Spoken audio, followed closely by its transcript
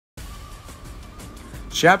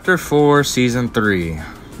Chapter 4, Season 3.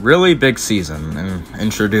 Really big season, and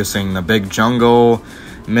introducing the big jungle,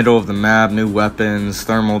 middle of the map, new weapons,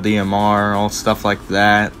 thermal DMR, all stuff like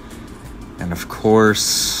that. And of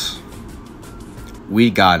course, we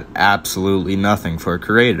got absolutely nothing for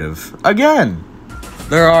creative. Again!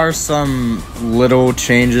 There are some little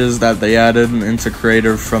changes that they added into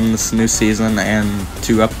creative from this new season and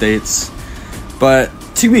 2 updates. But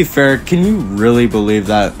to be fair, can you really believe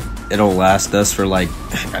that it'll last us for like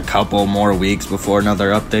a couple more weeks before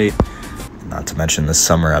another update? Not to mention the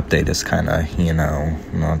summer update is kind of,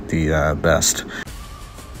 not the best.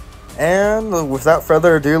 And without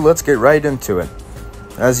further ado, let's get right into it.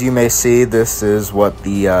 As you may see, this is what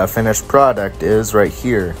the finished product is right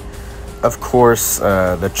here. Of course,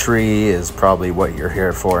 the tree is probably what you're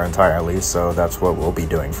here for entirely, so that's what we'll be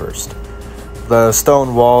doing first. The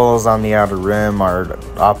stone walls on the outer rim are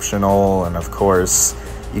optional, and of course,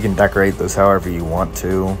 you can decorate this however you want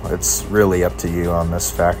to. It's really up to you on this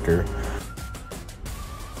factor.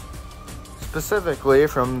 Specifically,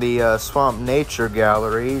 from the Swamp Nature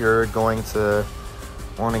Gallery, you're going to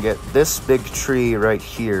want to get this big tree right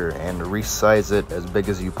here and resize it as big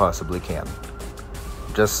as you possibly can.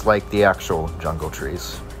 Just like the actual jungle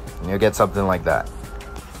trees. And you'll get something like that.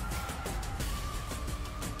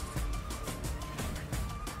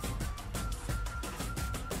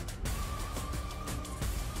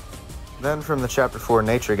 Then from the Chapter 4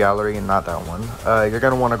 Nature Gallery, not that one, you're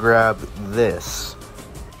going to want to grab this.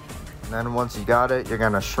 And then once you got it, you're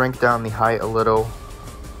going to shrink down the height a little.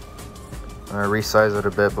 Resize it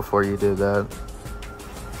a bit before you do that.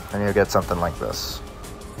 And you'll get something like this.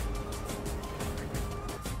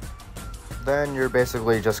 Then you're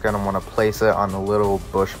basically just going to want to place it on the little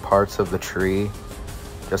bush parts of the tree,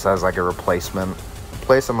 just as like a replacement.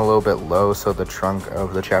 Place them a little bit low so the trunk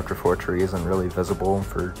of the Chapter 4 tree isn't really visible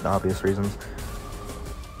for obvious reasons.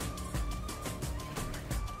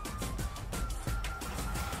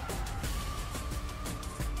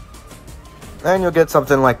 And you'll get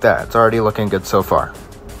something like that. It's already looking good so far.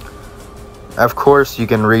 Of course, you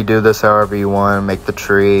can redo this however you want, make the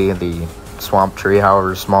tree, the swamp tree,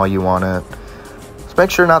 however small you want it. Just make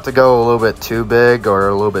sure not to go a little bit too big or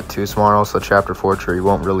a little bit too small, so the Chapter 4 tree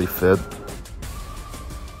won't really fit.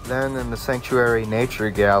 Then in the Sanctuary Nature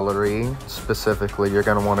Gallery, specifically, you're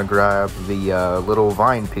going to want to grab the little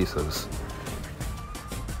vine pieces.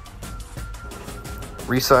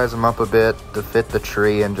 Resize them up a bit to fit the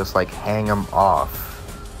tree and just like hang them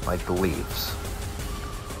off like the leaves.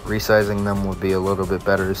 Resizing them would be a little bit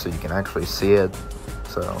better so you can actually see it.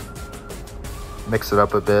 So mix it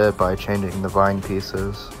up a bit by changing the vine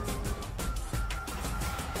pieces.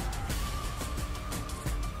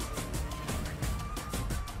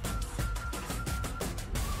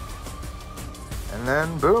 And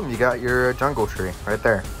then boom, you got your jungle tree right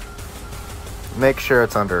there. Make sure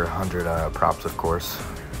it's under 100 props, of course.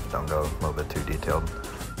 Don't go a little bit too detailed.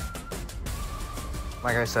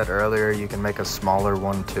 Like I said earlier, you can make a smaller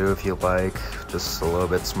one too if you like, just a little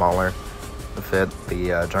bit smaller to fit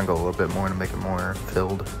the jungle a little bit more to make it more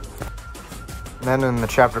filled. And then in the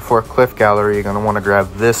Chapter 4 Cliff Gallery, you're going to want to grab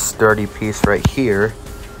this sturdy piece right here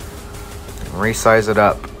and resize it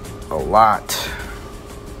up a lot.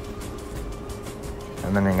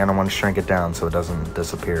 And then you're going to want to shrink it down so it doesn't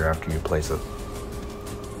disappear after you place it.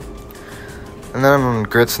 And then on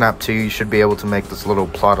Grid Snap 2, you should be able to make this little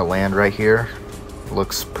plot of land right here.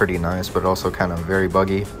 Looks pretty nice, but also kind of very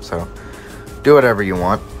buggy, so do whatever you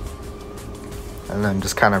want. And then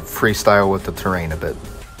just kind of freestyle with the terrain a bit.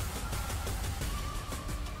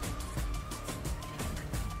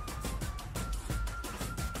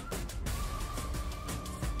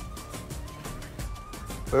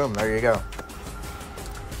 Boom, there you go.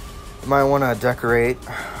 You might want to decorate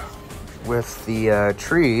with the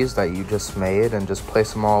trees that you just made and just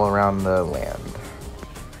place them all around the land.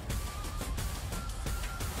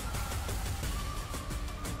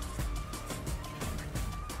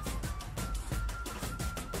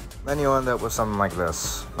 Then you'll end up with something like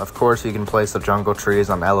this. Of course, you can place the jungle trees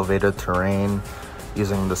on elevated terrain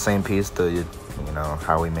using the same piece to,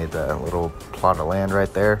 how we made that little plot of land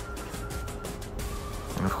right there.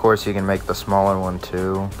 And of course, you can make the smaller one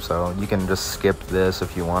too, so you can just skip this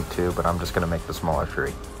if you want to, but I'm just going to make the smaller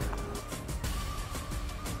tree.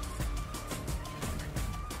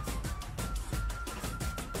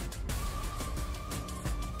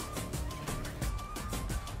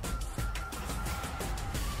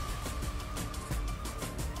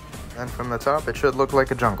 And from the top, it should look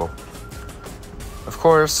like a jungle. Of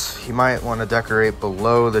course, you might want to decorate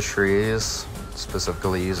below the trees,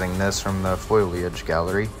 specifically using this from the Foliage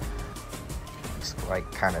Gallery. So like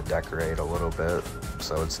kind of decorate a little bit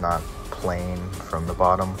so it's not plain from the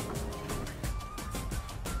bottom.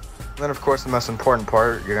 Then of course the most important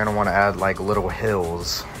part, you're gonna want to add like little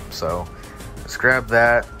hills. So just grab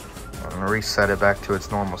that and reset it back to its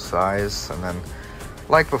normal size, and then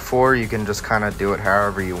like before, you can just kind of do it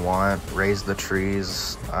however you want. Raise the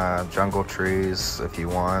trees, jungle trees, if you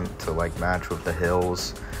want to like match with the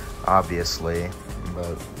hills, obviously.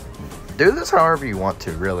 But do this however you want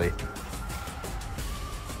to, really.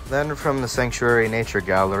 Then from the Sanctuary Nature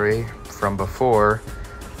Gallery from before,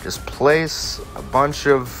 just place a bunch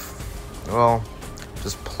of, well,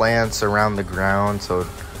 just plants around the ground so,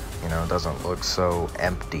 you know, it doesn't look so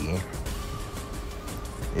empty.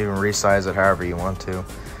 You can resize it however you want to.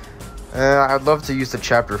 I'd love to use the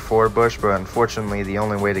Chapter 4 bush, but unfortunately the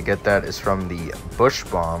only way to get that is from the bush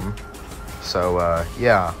bomb. So,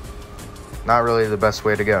 yeah, not really the best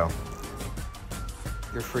way to go.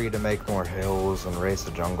 You're free to make more hills and raise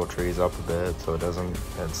the jungle trees up a bit so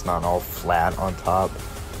it's not all flat on top.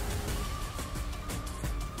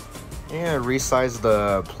 Yeah, resize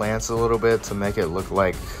the plants a little bit to make it look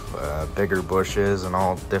like bigger bushes and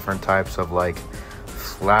all different types of like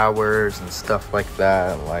flowers and stuff like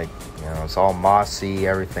that. Like, you know, it's all mossy,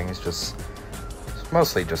 everything's it's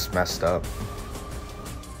mostly just messed up.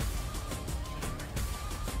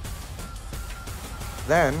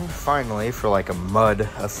 Then finally, for like a mud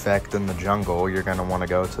effect in the jungle, you're gonna want to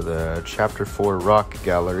go to the Chapter 4 rock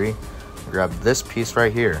gallery, grab this piece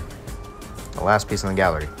right here, the last piece in the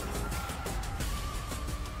gallery.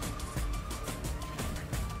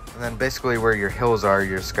 And then basically where your hills are,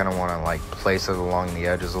 you're just gonna want to like place it along the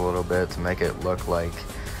edges a little bit to make it look like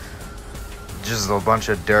just a bunch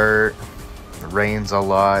of dirt. It rains a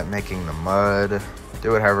lot, making the mud.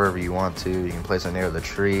 Do it however you want to. You can place it near the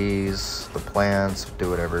trees, the plants, do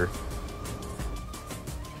whatever.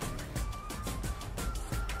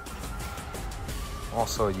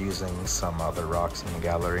 Also using some other rocks in the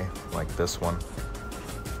gallery, like this one.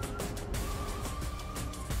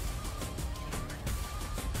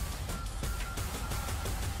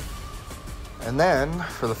 And then,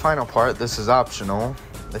 for the final part, this is optional.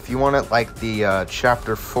 If you want it like the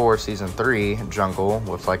Chapter 4 Season 3 jungle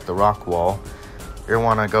with like the rock wall, you're going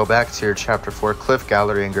to want to go back to your Chapter 4 cliff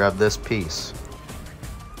gallery and grab this piece.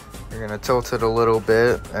 You're going to tilt it a little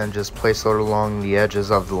bit and just place it along the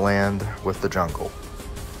edges of the land with the jungle.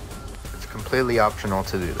 It's completely optional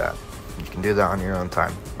to do that. You can do that on your own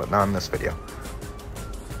time, but not in this video.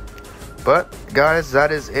 But guys,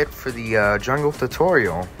 that is it for the jungle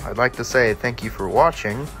tutorial. I'd like to say thank you for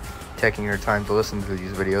watching. Taking your time to listen to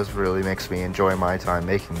these videos really makes me enjoy my time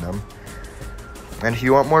making them. And if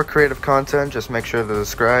you want more creative content, just make sure to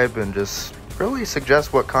subscribe and just really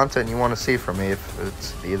suggest what content you want to see from me, if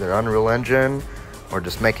it's either Unreal Engine or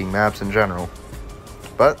just making maps in general.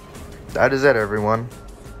 But that is it, everyone.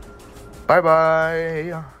 Bye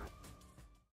bye.